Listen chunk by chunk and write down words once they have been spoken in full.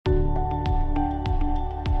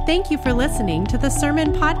Thank you for listening to the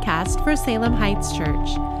Sermon Podcast for Salem Heights Church.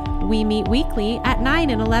 We meet weekly at 9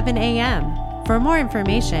 and 11 a.m. For more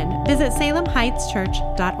information, visit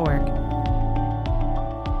salemheightschurch.org.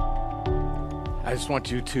 I just want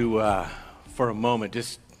you to, for a moment,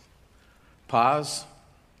 just pause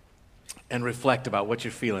and reflect about what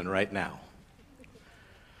you're feeling right now.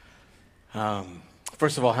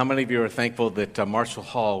 First of all, how many of you are thankful that Marshall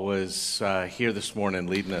Hall was here this morning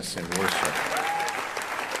leading us in worship?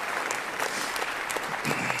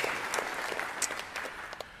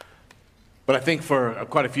 But I think for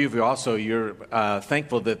quite a few of you also, you're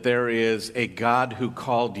thankful that there is a God who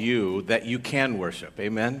called you that you can worship.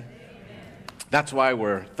 Amen? That's why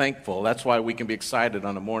we're thankful. That's why we can be excited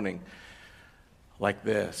on a morning like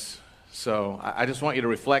this. So I just want you to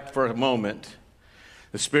reflect for a moment.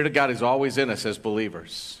 The Spirit of God is always in us as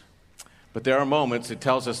believers. But there are moments it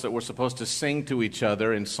tells us that we're supposed to sing to each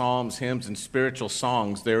other in psalms, hymns, and spiritual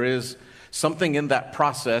songs. There is something in that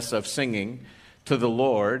process of singing to the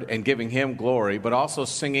Lord and giving Him glory, but also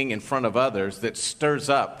singing in front of others that stirs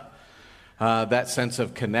up that sense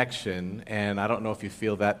of connection. And I don't know if you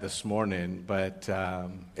feel that this morning, but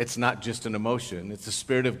it's not just an emotion. It's the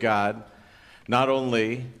Spirit of God not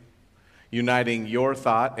only uniting your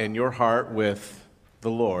thought and your heart with the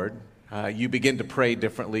Lord. You begin to pray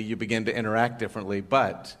differently, you begin to interact differently,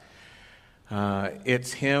 but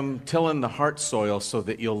it's Him tilling the heart soil so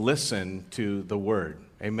that you'll listen to the Word.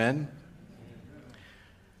 Amen?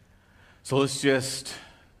 So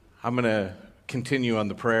I'm going to continue on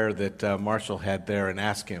the prayer that Marshall had there and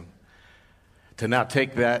ask him to now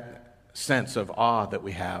take that sense of awe that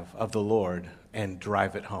we have of the Lord and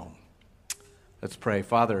drive it home. Let's pray.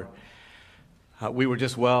 Father, we were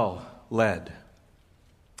just well led.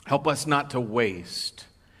 Help us not to waste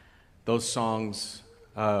those songs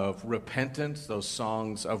of repentance, those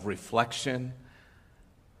songs of reflection,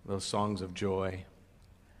 those songs of joy.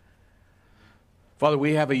 Father,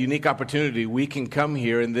 we have a unique opportunity. We can come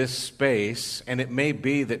here in this space, and it may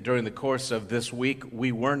be that during the course of this week,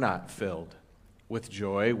 we were not filled with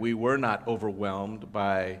joy. We were not overwhelmed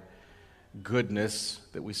by goodness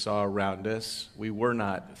that we saw around us. We were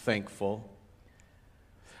not thankful.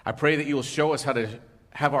 I pray that you will show us how to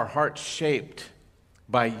have our hearts shaped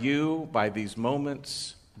by you, by these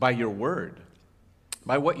moments, by your word,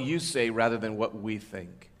 by what you say rather than what we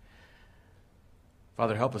think.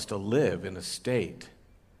 Father, help us to live in a state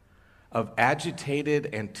of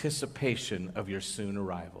agitated anticipation of your soon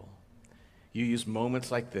arrival. You use moments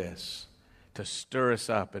like this to stir us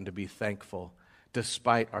up and to be thankful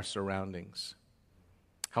despite our surroundings.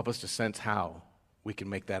 Help us to sense how we can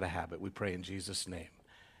make that a habit. We pray in Jesus' name.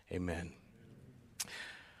 Amen.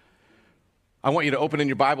 I want you to open in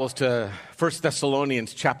your Bibles to 1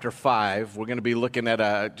 Thessalonians chapter 5. We're going to be looking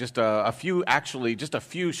at just a few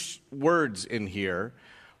words in here.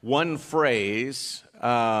 One phrase,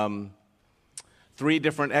 3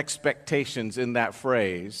 different expectations in that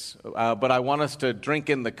phrase. But I want us to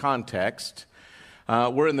drink in the context.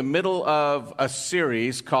 We're in the middle of a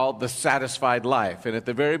series called The Satisfied Life. And at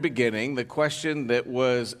the very beginning, the question that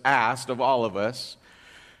was asked of all of us,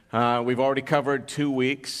 we've already covered 2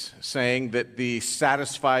 weeks saying that the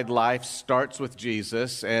satisfied life starts with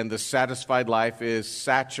Jesus and the satisfied life is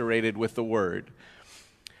saturated with the Word.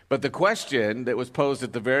 But the question that was posed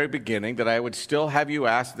at the very beginning that I would still have you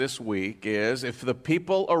ask this week is, if the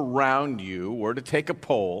people around you were to take a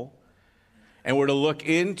poll and were to look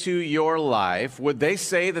into your life, would they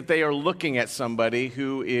say that they are looking at somebody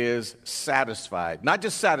who is satisfied? Not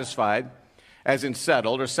just satisfied as in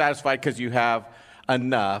settled or satisfied because you have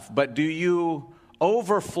enough, but do you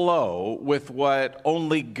overflow with what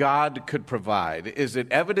only God could provide? Is it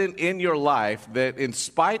evident in your life that in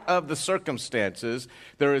spite of the circumstances,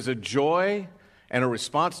 there is a joy and a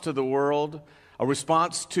response to the world, a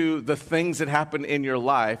response to the things that happen in your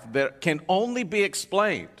life that can only be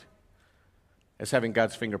explained as having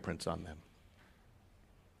God's fingerprints on them?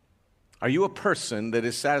 Are you a person that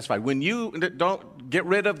is satisfied? When you don't get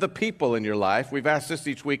rid of the people in your life, we've asked this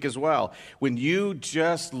each week as well. When you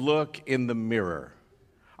just look in the mirror,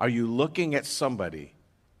 are you looking at somebody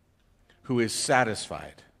who is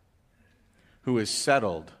satisfied, who is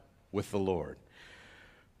settled with the Lord?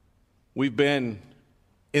 We've been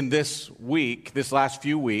in this last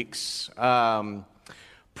few weeks,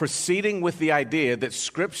 proceeding with the idea that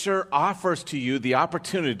Scripture offers to you the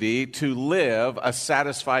opportunity to live a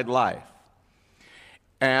satisfied life.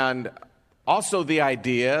 And also the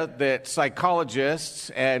idea that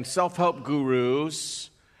psychologists and self-help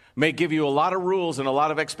gurus may give you a lot of rules and a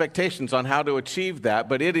lot of expectations on how to achieve that,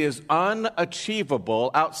 but it is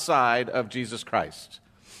unachievable outside of Jesus Christ.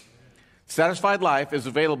 Satisfied life is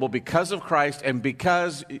available because of Christ and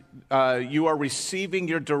because you are receiving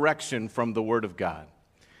your direction from the Word of God.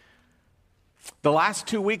 The last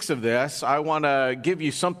 2 weeks of this, I want to give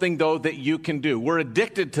you something, though, that you can do. We're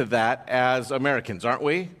addicted to that as Americans, aren't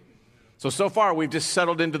we? So far, we've just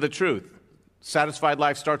settled into the truth. Satisfied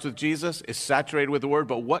life starts with Jesus, is saturated with the Word,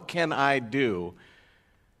 but what can I do?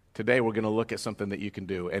 Today, we're going to look at something that you can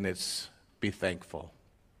do, and it's be thankful.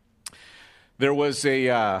 There was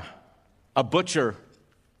a butcher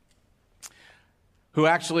who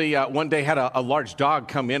actually one day had a large dog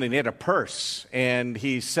come in, and he had a purse, and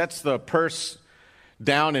he sets the purse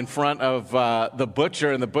down in front of the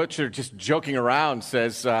butcher, and the butcher, just joking around,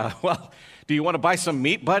 says, well, do you want to buy some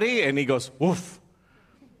meat, buddy? And he goes, woof.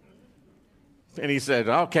 And he said,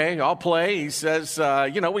 okay, I'll play. He says,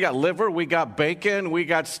 we got liver, we got bacon, we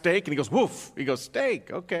got steak. And he goes, woof. He goes, steak,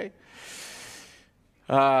 okay.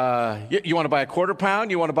 You want to buy a quarter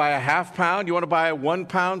pound? You want to buy a half pound? You want to buy a 1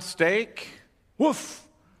 pound steak? Woof,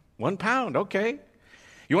 1 pound, okay.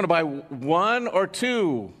 You want to buy 1 or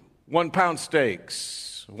 2 1 pound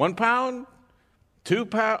steaks? 1 pound? 2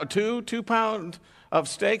 pound of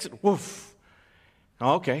steaks? Woof.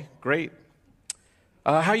 Okay, great.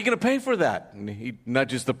 How are you going to pay for that? And he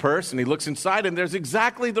nudges the purse and he looks inside, and there's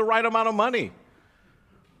exactly the right amount of money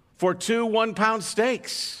for 2 1 pound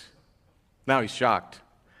steaks. Now he's shocked.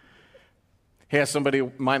 He has somebody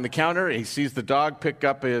mind the counter. He sees the dog pick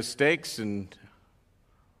up his steaks and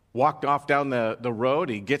walked off down the road.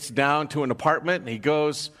 He gets down to an apartment, and he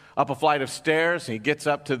goes up a flight of stairs, and he gets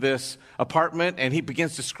up to this apartment, and he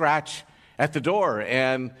begins to scratch at the door.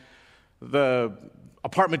 And the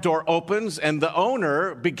apartment door opens, and the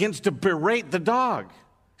owner begins to berate the dog,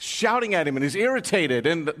 shouting at him, and he's irritated.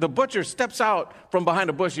 And the butcher steps out from behind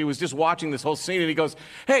a bush. He was just watching this whole scene, and he goes,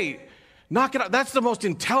 hey, knock it out. That's the most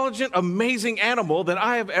intelligent, amazing animal that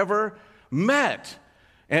I have ever met.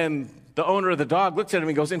 And the owner of the dog looks at him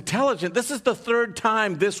and goes, intelligent? This is the 3rd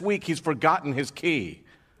time this week he's forgotten his key.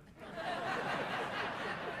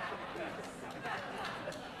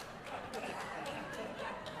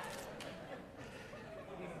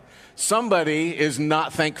 Somebody is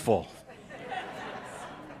not thankful.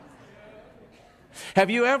 Have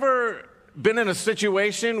you ever been in a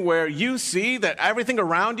situation where you see that everything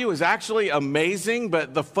around you is actually amazing,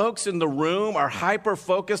 but the folks in the room are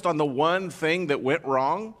hyper-focused on the one thing that went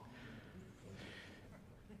wrong?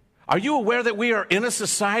 Are you aware that we are in a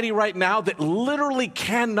society right now that literally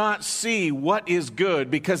cannot see what is good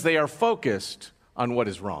because they are focused on what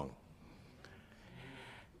is wrong?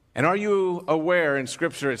 And are you aware in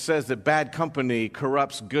Scripture it says that bad company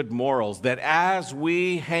corrupts good morals, that as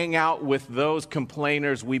we hang out with those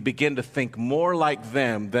complainers, we begin to think more like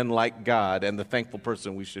them than like God and the thankful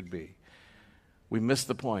person we should be? We miss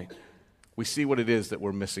the point. We see what it is that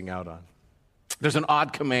we're missing out on. There's an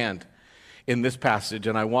odd command in this passage,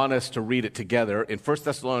 and I want us to read it together in 1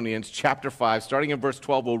 Thessalonians chapter 5, starting in verse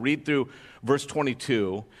 12. We'll read through verse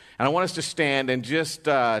 22, and I want us to stand and just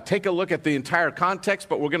take a look at the entire context,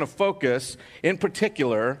 but we're going to focus in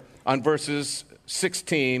particular on verses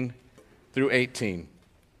 16 through 18.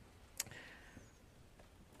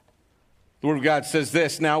 The Word of God says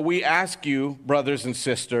this, now we ask you, brothers and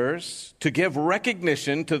sisters, to give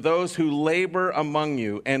recognition to those who labor among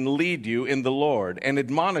you and lead you in the Lord and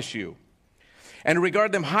admonish you, and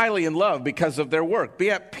regard them highly in love because of their work. Be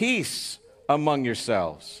at peace among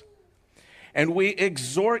yourselves. And we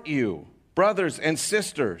exhort you, brothers and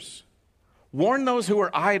sisters, warn those who are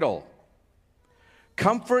idle,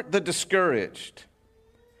 comfort the discouraged,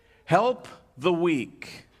 help the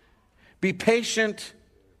weak, be patient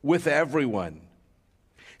with everyone.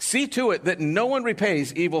 See to it that no one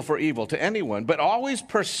repays evil for evil to anyone, but always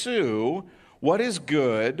pursue what is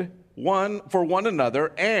good for one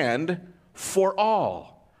another and for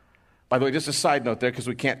all. By the way, just a side note there, because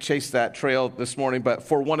we can't chase that trail this morning, but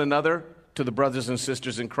for one another, to the brothers and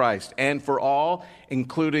sisters in Christ, and for all,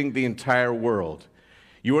 including the entire world.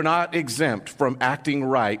 You are not exempt from acting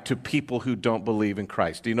right to people who don't believe in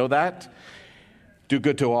Christ. Do you know that? Do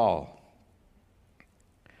good to all.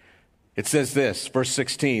 It says this, verse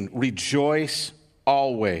 16, rejoice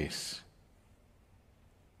always.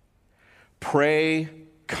 Pray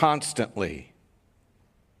constantly.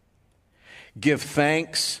 Give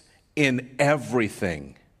thanks in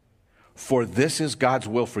everything, for this is God's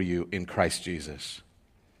will for you in Christ Jesus.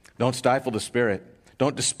 Don't stifle the Spirit.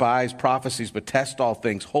 Don't despise prophecies, but test all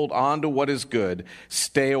things. Hold on to what is good.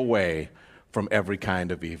 Stay away from every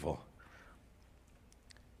kind of evil.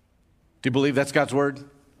 Do you believe that's God's word? Amen.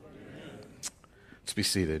 Let's be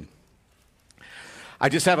seated. I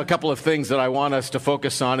just have a couple of things that I want us to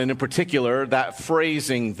focus on, and in particular, that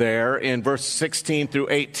phrasing there in verse 16 through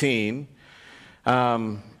 18.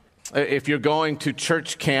 If you're going to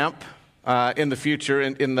church camp in the future,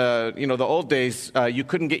 in the the old days, you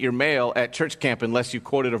couldn't get your mail at church camp unless you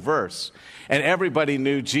quoted a verse, and everybody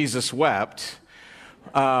knew Jesus wept.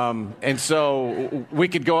 And so we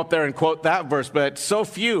could go up there and quote that verse, but so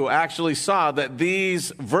few actually saw that these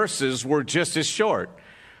verses were just as short.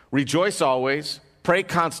 Rejoice always, pray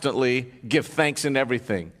constantly, give thanks in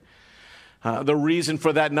everything. The reason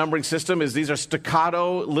for that numbering system is these are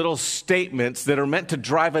staccato little statements that are meant to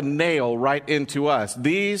drive a nail right into us.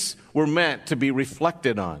 These were meant to be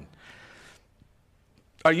reflected on.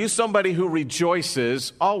 Are you somebody who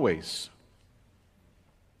rejoices always?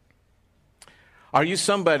 Are you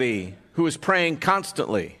somebody who is praying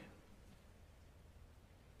constantly?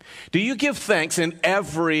 Do you give thanks in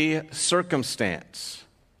every circumstance?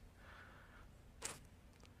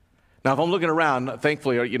 Now, if I'm looking around,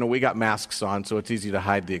 thankfully, we got masks on, so it's easy to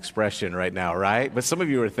hide the expression right now, right? But some of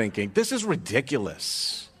you are thinking, this is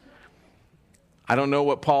ridiculous. I don't know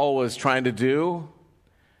what Paul was trying to do,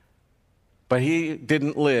 but he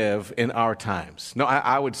didn't live in our times. No,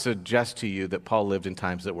 I would suggest to you that Paul lived in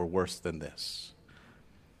times that were worse than this.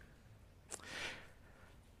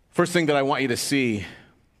 First thing that I want you to see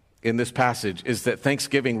in this passage is that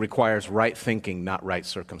thanksgiving requires right thinking, not right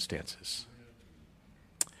circumstances.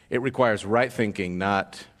 It requires right thinking,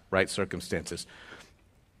 not right circumstances.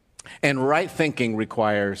 And right thinking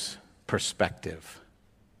requires perspective.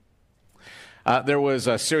 There was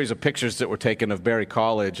a series of pictures that were taken of Berry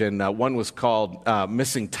College, and one was called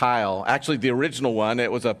Missing Tile. Actually, the original one,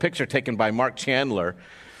 it was a picture taken by Mark Chandler.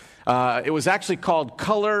 It was actually called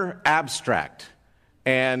Color Abstract.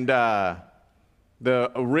 And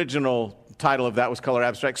the original title of that was Color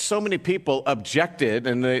Abstract. So many people objected,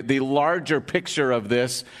 and the larger picture of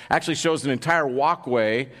this actually shows an entire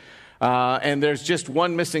walkway, and there's just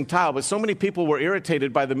one missing tile. But so many people were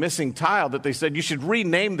irritated by the missing tile that they said, you should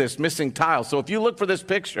rename this Missing Tile. So if you look for this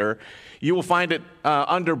picture, you will find it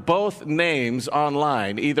under both names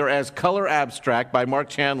online, either as Color Abstract by Mark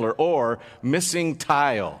Chandler or Missing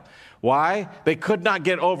Tile. Why? They could not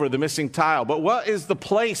get over the missing tile. But what is the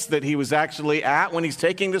place that he was actually at when he's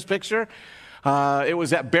taking this picture? It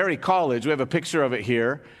was at Berry College. We have a picture of it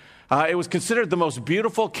here. It was considered the most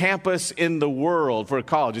beautiful campus in the world for a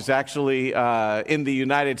college. It's actually in the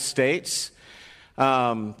United States.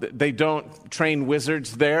 They don't train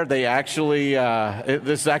wizards there. They actually,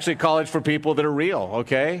 this is actually a college for people that are real,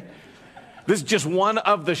 okay? This is just one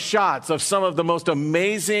of the shots of some of the most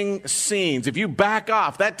amazing scenes. If you back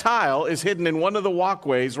off, that tile is hidden in one of the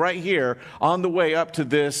walkways right here on the way up to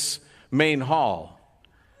this main hall.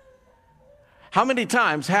 How many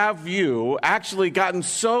times have you actually gotten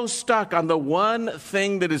so stuck on the one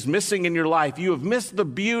thing that is missing in your life, you have missed the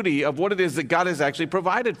beauty of what it is that God has actually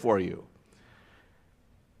provided for you?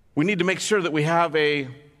 We need to make sure that we have a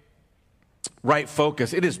right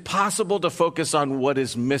focus. It is possible to focus on what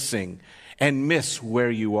is missing and miss where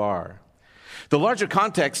you are. The larger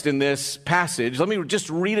context in this passage, let me just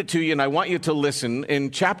read it to you, and I want you to listen. In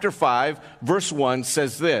chapter 5, verse 1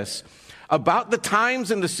 says this: about the times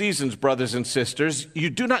and the seasons, brothers and sisters, you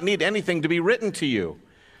do not need anything to be written to you.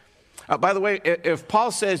 By the way, if Paul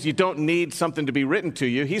says you don't need something to be written to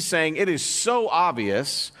you, he's saying it is so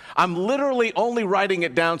obvious, I'm literally only writing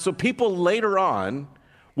it down so people later on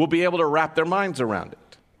will be able to wrap their minds around it.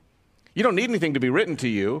 You don't need anything to be written to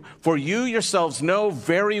you, for you yourselves know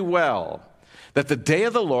very well that the day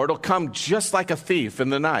of the Lord will come just like a thief in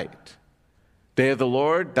the night. Day of the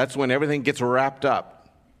Lord, that's when everything gets wrapped up.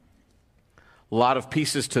 A lot of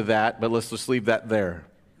pieces to that, but let's just leave that there.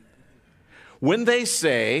 When they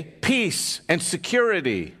say peace and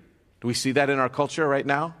security, do we see that in our culture right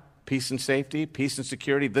now? Peace and safety, peace and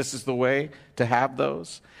security, this is the way to have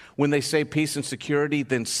those. When they say peace and security,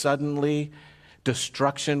 then suddenly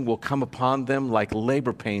destruction will come upon them like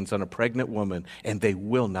labor pains on a pregnant woman, and they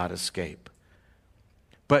will not escape.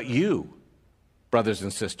 But you, brothers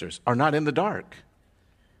and sisters, are not in the dark,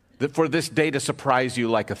 that for this day to surprise you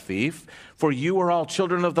like a thief. For you are all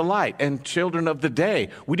children of the light and children of the day.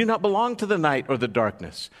 We do not belong to the night or the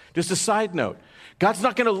darkness. Just a side note, God's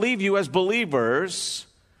not going to leave you as believers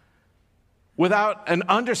without an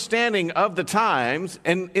understanding of the times.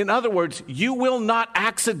 And in other words, you will not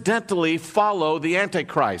accidentally follow the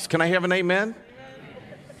Antichrist. Can I have an amen?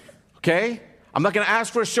 Okay? I'm not going to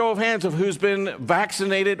ask for a show of hands of who's been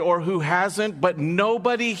vaccinated or who hasn't, but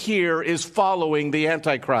nobody here is following the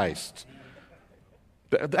Antichrist.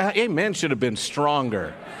 That amen should have been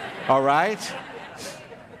stronger. All right?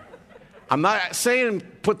 I'm not saying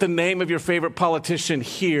put the name of your favorite politician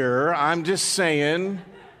here. I'm just saying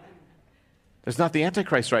there's not the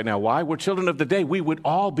Antichrist right now. Why? We're children of the day. We would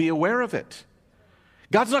all be aware of it.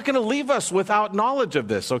 God's not going to leave us without knowledge of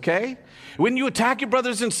this, okay? When you attack your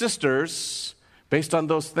brothers and sisters based on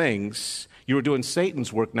those things, you are doing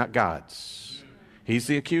Satan's work, not God's. He's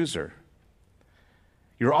the accuser.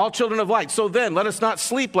 You're all children of light. So then, let us not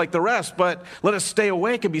sleep like the rest, but let us stay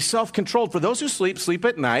awake and be self-controlled. For those who sleep, sleep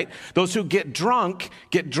at night. Those who get drunk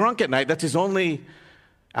at night. That's his only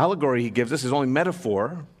allegory he gives us, his only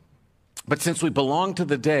metaphor. But since we belong to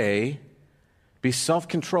the day, be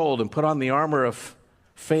self-controlled and put on the armor of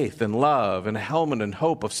faith and love and a helmet and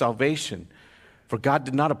hope of salvation. For God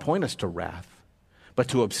did not appoint us to wrath, but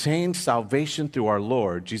to obtain salvation through our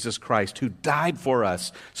Lord Jesus Christ, who died for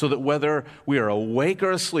us, so that whether we are awake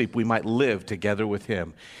or asleep, we might live together with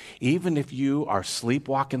him. Even if you are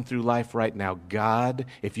sleepwalking through life right now, God,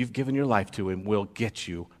 if you've given your life to him, will get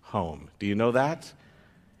you home. Do you know that?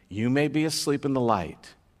 You may be asleep in the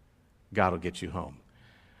light. God will get you home.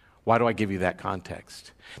 Why do I give you that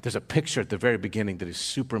context? There's a picture at the very beginning that is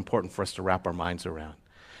super important for us to wrap our minds around.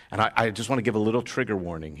 And I just want to give a little trigger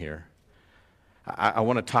warning here. I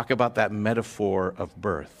want to talk about that metaphor of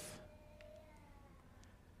birth.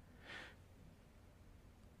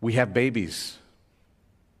 We have babies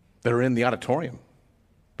that are in the auditorium,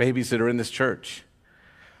 babies that are in this church.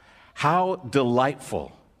 How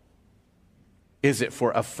delightful is it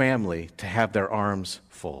for a family to have their arms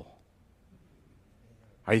full?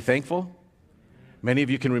 Are you thankful? Many of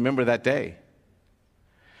you can remember that day.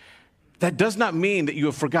 That does not mean that you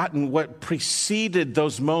have forgotten what preceded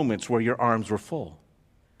those moments where your arms were full.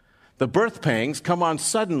 The birth pangs come on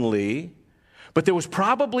suddenly, but there was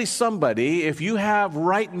probably somebody, if you have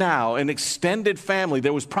right now an extended family,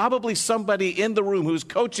 there was probably somebody in the room who's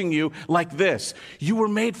coaching you like this. You were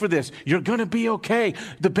made for this. You're going to be okay.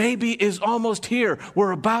 The baby is almost here.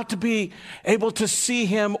 We're about to be able to see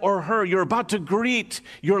him or her. You're about to greet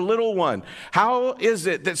your little one. How is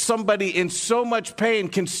it that somebody in so much pain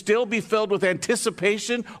can still be filled with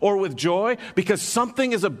anticipation or with joy? Because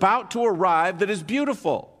something is about to arrive that is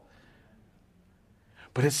beautiful.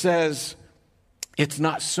 But it says, it's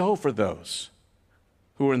not so for those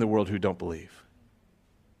who are in the world who don't believe.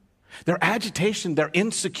 Their agitation, their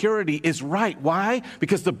insecurity is right. Why?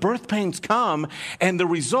 Because the birth pains come, and the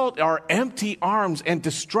result are empty arms and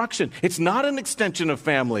destruction. It's not an extension of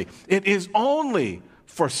family. It is only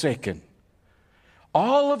forsaken.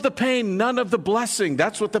 All of the pain, none of the blessing.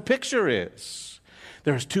 That's what the picture is.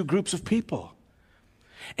 There's two groups of people.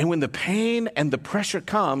 And when the pain and the pressure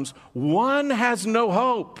comes, one has no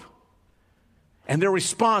hope. And their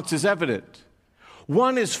response is evident.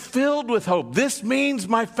 One is filled with hope. This means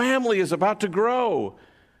my family is about to grow.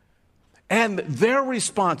 And their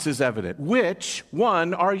response is evident. Which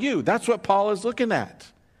one are you? That's what Paul is looking at.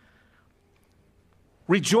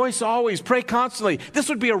 Rejoice always, pray constantly. This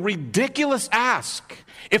would be a ridiculous ask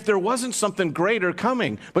if there wasn't something greater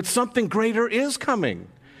coming. But something greater is coming.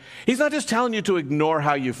 He's not just telling you to ignore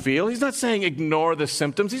how you feel. He's not saying ignore the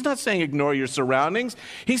symptoms. He's not saying ignore your surroundings.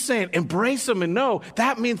 He's saying embrace them and know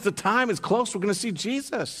that means the time is close. We're going to see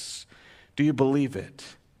Jesus. Do you believe it?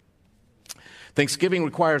 Thanksgiving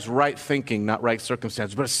requires right thinking, not right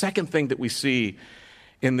circumstances. But a second thing that we see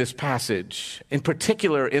in this passage, in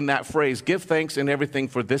particular in that phrase, give thanks in everything,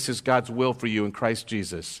 for this is God's will for you in Christ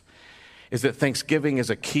Jesus, is that Thanksgiving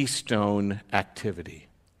is a keystone activity.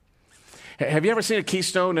 Have you ever seen a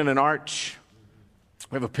keystone in an arch?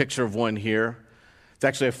 We have a picture of one here. It's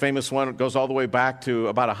actually a famous one. It goes all the way back to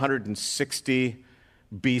about 160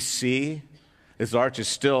 BC. This arch is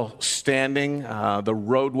still standing. The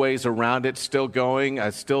roadways around it still going,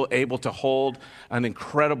 still able to hold an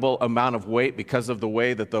incredible amount of weight because of the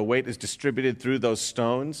way that the weight is distributed through those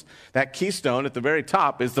stones. That keystone at the very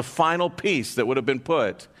top is the final piece that would have been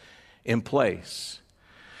put in place.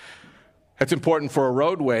 That's important for a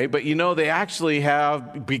roadway, but you know, they actually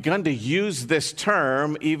have begun to use this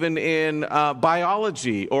term even in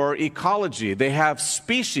biology or ecology. They have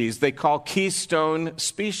species they call keystone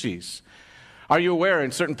species. Are you aware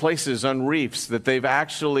in certain places on reefs that they've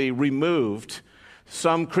actually removed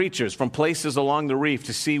some creatures from places along the reef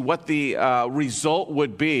to see what the result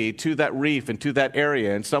would be to that reef and to that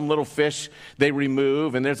area? And some little fish they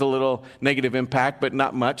remove, and there's a little negative impact, but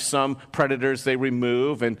not much. Some predators they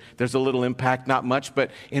remove, and there's a little impact, not much.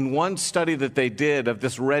 But in one study that they did of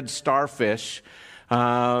this red starfish,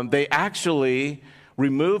 they actually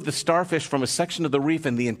removed the starfish from a section of the reef,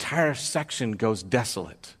 and the entire section goes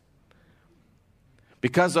desolate.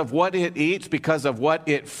 Because of what it eats, because of what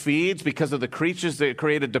it feeds, because of the creatures that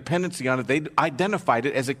create a dependency on it, they identified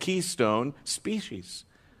it as a keystone species.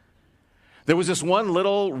 There was this one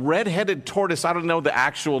little red-headed tortoise. I don't know the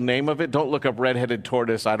actual name of it. Don't look up red-headed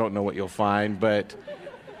tortoise. I don't know what you'll find. But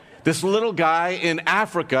this little guy in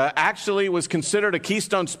Africa actually was considered a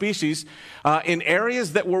keystone species in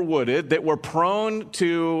areas that were wooded, that were prone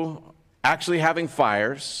to actually having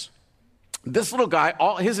fires. This little guy,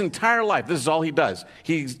 his entire life, this is all he does.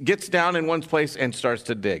 He gets down in one place and starts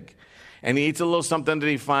to dig. And he eats a little something that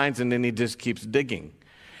he finds, and then he just keeps digging.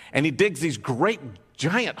 And he digs these great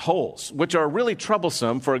giant holes, which are really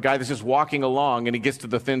troublesome for a guy that's just walking along and he gets to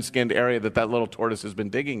the thin-skinned area that little tortoise has been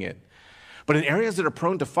digging in. But in areas that are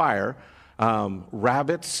prone to fire,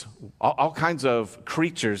 rabbits, all kinds of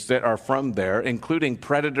creatures that are from there, including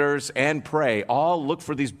predators and prey, all look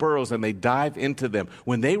for these burrows and they dive into them.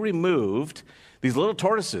 When they removed these little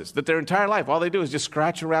tortoises, that their entire life, all they do is just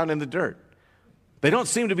scratch around in the dirt. They don't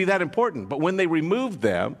seem to be that important, but when they removed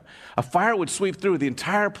them, a fire would sweep through, the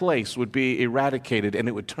entire place would be eradicated, and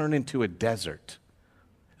it would turn into a desert.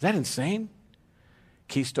 Is that insane?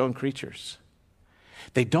 Keystone creatures.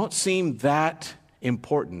 They don't seem that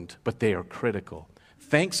important, but they are critical.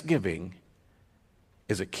 Thanksgiving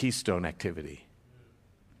is a keystone activity.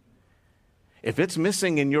 If it's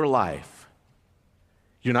missing in your life,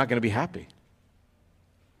 you're not going to be happy.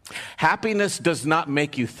 Happiness does not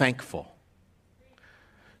make you thankful.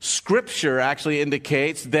 Scripture actually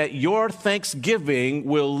indicates that your thanksgiving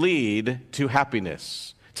will lead to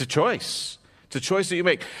happiness. It's a choice. It's a choice that you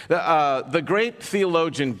make. The great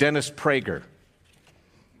theologian Dennis Prager.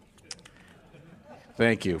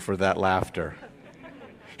 Thank you for that laughter.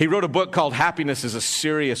 He wrote a book called Happiness is a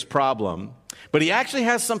Serious Problem. But he actually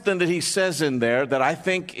has something that he says in there that I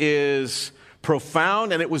think is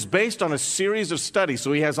profound, and it was based on a series of studies.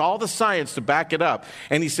 So he has all the science to back it up.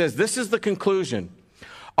 And he says, this is the conclusion.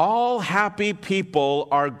 All happy people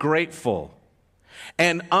are grateful,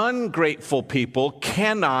 and ungrateful people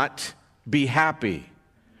cannot be happy.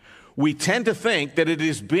 We tend to think that it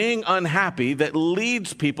is being unhappy that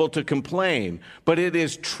leads people to complain, but it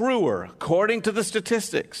is truer, according to the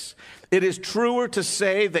statistics, it is truer to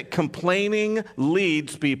say that complaining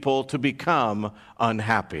leads people to become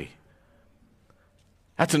unhappy.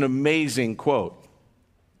 That's an amazing quote.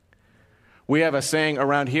 We have a saying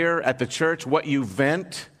around here at the church, what you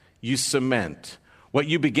vent, you cement. What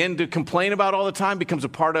you begin to complain about all the time becomes a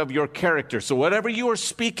part of your character. So whatever you are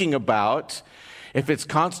speaking about, if it's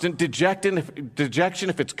constant dejection,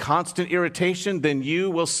 if it's constant irritation, then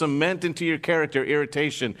you will cement into your character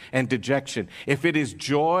irritation and dejection. If it is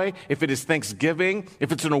joy, if it is thanksgiving,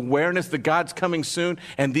 if it's an awareness that God's coming soon,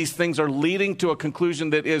 and these things are leading to a conclusion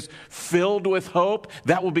that is filled with hope,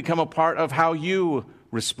 that will become a part of how you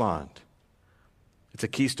respond. It's a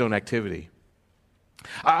keystone activity.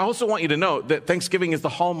 I also want you to know that Thanksgiving is the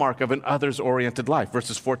hallmark of an others-oriented life,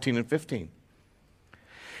 verses 14 and 15.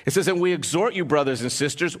 It says, and we exhort you, brothers and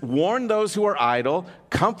sisters, warn those who are idle,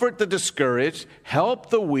 comfort the discouraged, help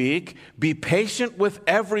the weak, be patient with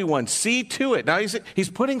everyone. See to it. Now he's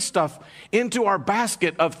putting stuff into our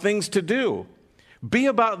basket of things to do. Be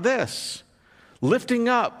about this. Lifting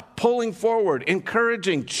up, pulling forward,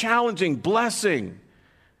 encouraging, challenging, blessing.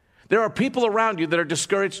 There are people around you that are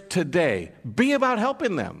discouraged today. Be about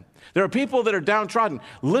helping them. There are people that are downtrodden.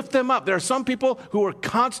 Lift them up. There are some people who are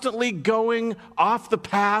constantly going off the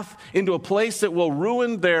path into a place that will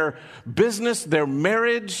ruin their business, their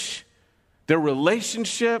marriage, their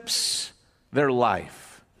relationships, their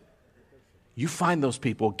life. You find those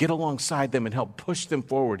people, get alongside them and help push them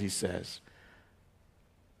forward, he says.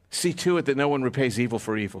 See to it that no one repays evil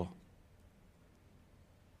for evil.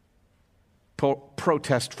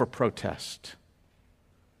 Protest for protest.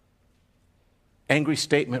 Angry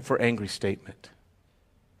statement for angry statement.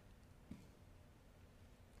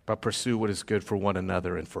 But pursue what is good for one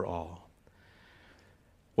another and for all.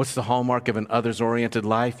 What's the hallmark of an others-oriented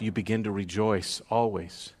life? You begin to rejoice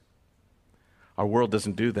always. Our world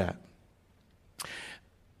doesn't do that.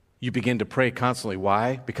 You begin to pray constantly.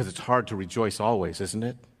 Why? Because it's hard to rejoice always, isn't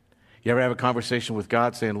it? You ever have a conversation with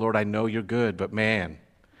God saying, Lord, I know you're good, but man,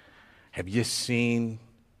 have you seen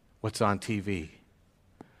what's on TV?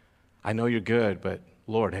 I know you're good, but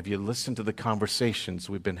Lord, have you listened to the conversations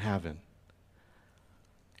we've been having?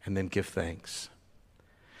 And then give thanks.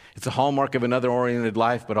 It's a hallmark of another oriented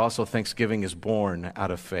life, but also Thanksgiving is born out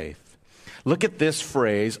of faith. Look at this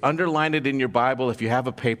phrase, underline it in your Bible if you have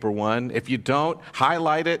a paper one. If you don't,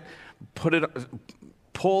 highlight it,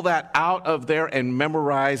 pull that out of there and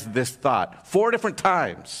memorize this thought. 4 different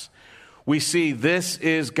times. we see this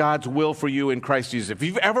is God's will for you in Christ Jesus. If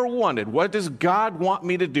you've ever wondered, what does God want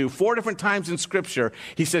me to do? 4 different times in Scripture,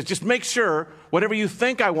 he says, just make sure whatever you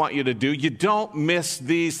think I want you to do, you don't miss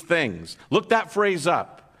these things. Look that phrase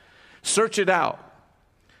up. Search it out.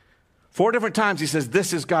 4 different times he says,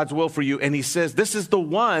 this is God's will for you. And he says, this is the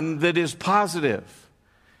one that is positive.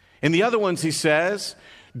 In the other ones, he says,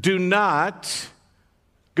 do not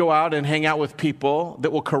go out and hang out with people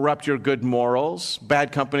that will corrupt your good morals.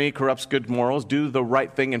 Bad company corrupts good morals. Do the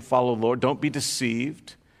right thing and follow the Lord. Don't be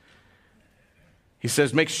deceived. He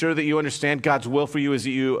says, make sure that you understand God's will for you is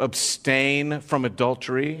that you abstain from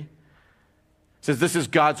adultery. He says, this is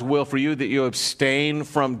God's will for you, that you abstain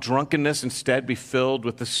from drunkenness, instead be filled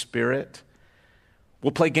with the Spirit.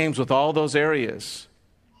 We'll play games with all those areas.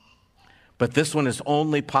 But this one is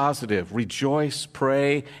only positive. Rejoice,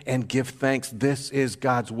 pray, and give thanks. This is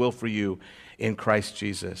God's will for you in Christ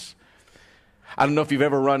Jesus. I don't know if you've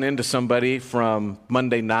ever run into somebody from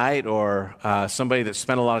Monday night or somebody that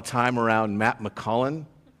spent a lot of time around Matt McCullen.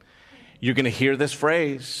 You're going to hear this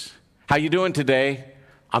phrase. How you doing today?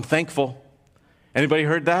 I'm thankful. Anybody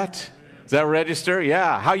heard that? Does that register?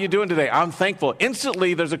 Yeah. How you doing today? I'm thankful.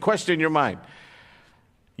 Instantly, there's a question in your mind.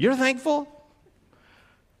 You're thankful?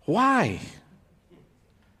 Why?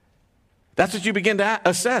 That's what you begin to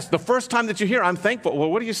assess. The first time that you hear, I'm thankful. Well,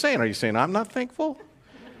 what are you saying? Are you saying I'm not thankful?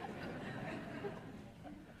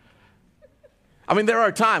 I mean, there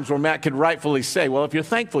are times where Matt could rightfully say, well, if you're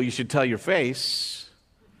thankful, you should tell your face.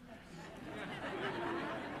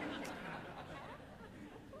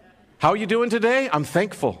 How are you doing today? I'm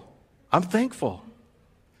thankful. I'm thankful.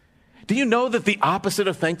 Do you know that the opposite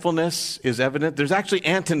of thankfulness is evident? There's actually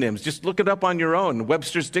antonyms. Just look it up on your own,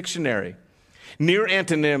 Webster's Dictionary. Near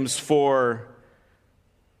antonyms for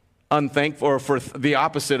unthankful, or for the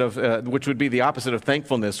opposite of, which would be the opposite of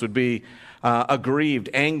thankfulness, would be aggrieved,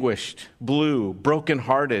 anguished, blue,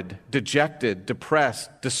 brokenhearted, dejected, depressed,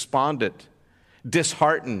 despondent,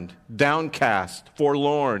 disheartened, downcast,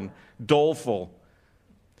 forlorn, doleful,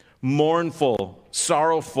 mournful,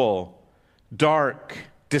 sorrowful, dark,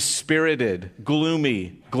 dispirited,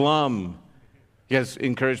 gloomy, glum. You guys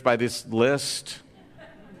encouraged by this list?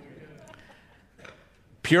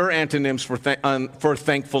 Pure antonyms for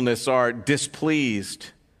thankfulness are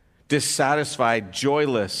displeased, dissatisfied,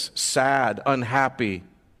 joyless, sad, unhappy.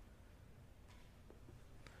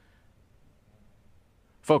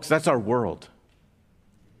 Folks, that's our world.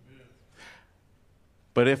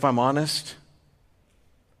 But if I'm honest,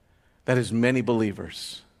 that is many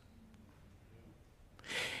believers.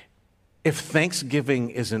 If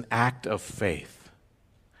thanksgiving is an act of faith,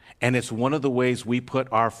 and it's one of the ways we put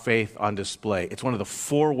our faith on display, it's one of the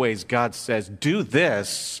 4 ways God says, do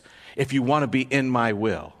this if you want to be in my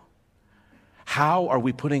will. How are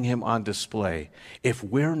we putting him on display if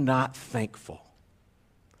we're not thankful?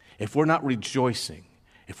 If we're not rejoicing,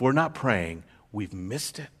 if we're not praying, we've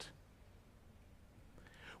missed it.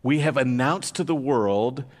 We have announced to the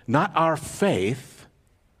world not our faith,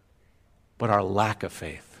 but our lack of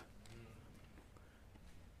faith.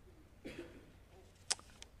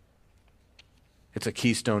 It's a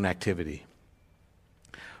keystone activity.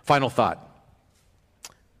 Final thought.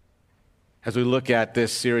 As we look at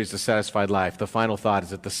this series, The Satisfied Life, the final thought is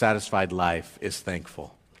that the satisfied life is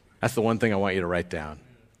thankful. That's the one thing I want you to write down.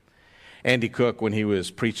 Andy Cook, when he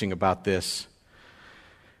was preaching about this,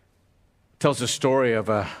 tells the story of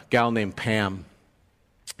a gal named Pam.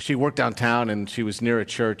 She worked downtown and she was near a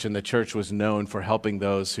church, and the church was known for helping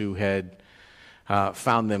those who had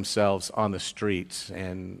found themselves on the streets.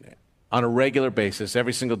 And on a regular basis,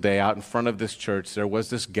 every single day out in front of this church, there was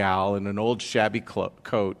this gal in an old shabby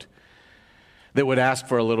coat that would ask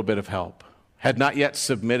for a little bit of help. Had not yet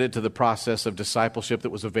submitted to the process of discipleship that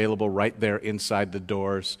was available right there inside the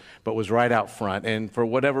doors, but was right out front. And for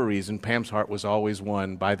whatever reason, Pam's heart was always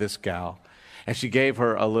won by this gal. And she gave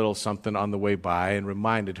her a little something on the way by and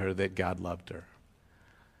reminded her that God loved her.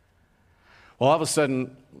 Well, all of a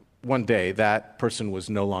sudden, one day, that person was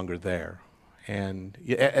no longer there. And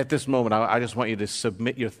at this moment, I just want you to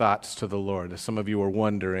submit your thoughts to the Lord. As some of you are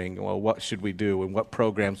wondering, well, what should we do and what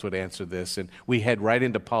programs would answer this? And we head right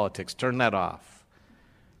into politics. Turn that off.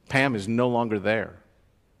 Pam is no longer there.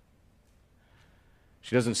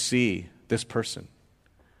 She doesn't see this person.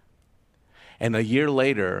 And a year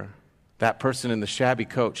later, that person in the shabby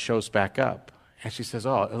coat shows back up. And she says,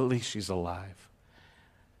 oh, at least she's alive.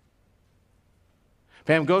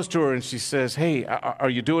 Pam goes to her and she says, hey, are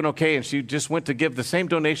you doing okay? And she just went to give the same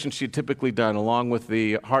donation she'd typically done along with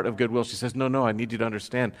the heart of goodwill. She says, no, I need you to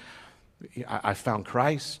understand. I found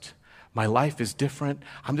Christ. My life is different.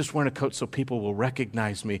 I'm just wearing a coat so people will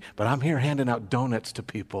recognize me, but I'm here handing out donuts to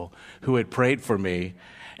people who had prayed for me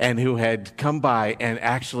and who had come by and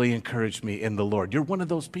actually encouraged me in the Lord. You're one of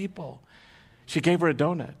those people. She gave her a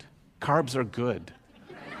donut. Carbs are good.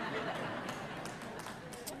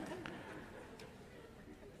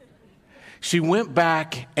 She went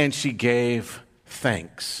back and she gave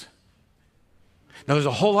thanks. Now, there's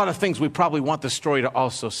a whole lot of things we probably want the story to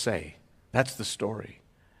also say. That's the story.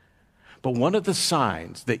 But one of the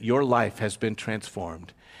signs that your life has been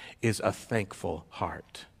transformed is a thankful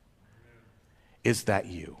heart. Is that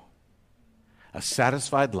you? A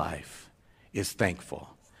satisfied life is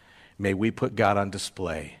thankful. May we put God on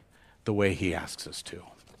display the way He asks us to.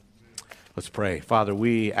 Let's pray. Father,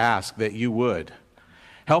 we ask that you would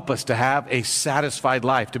help us to have a satisfied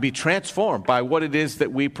life, to be transformed by what it is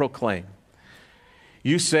that we proclaim.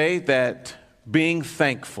 You say that being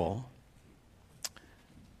thankful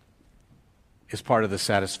is part of the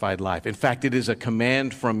satisfied life. In fact, it is a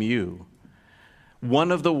command from you.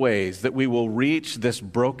 One of the ways that we will reach this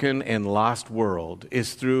broken and lost world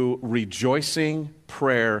is through rejoicing,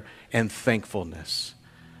 prayer, and thankfulness,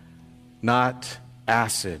 not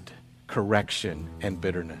acid, correction, and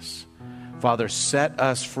bitterness. Father, set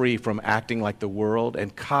us free from acting like the world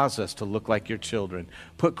and cause us to look like your children.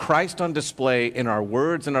 Put Christ on display in our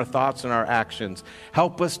words and our thoughts and our actions.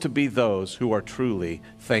 Help us to be those who are truly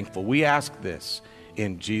thankful. We ask this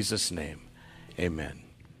in Jesus' name. Amen.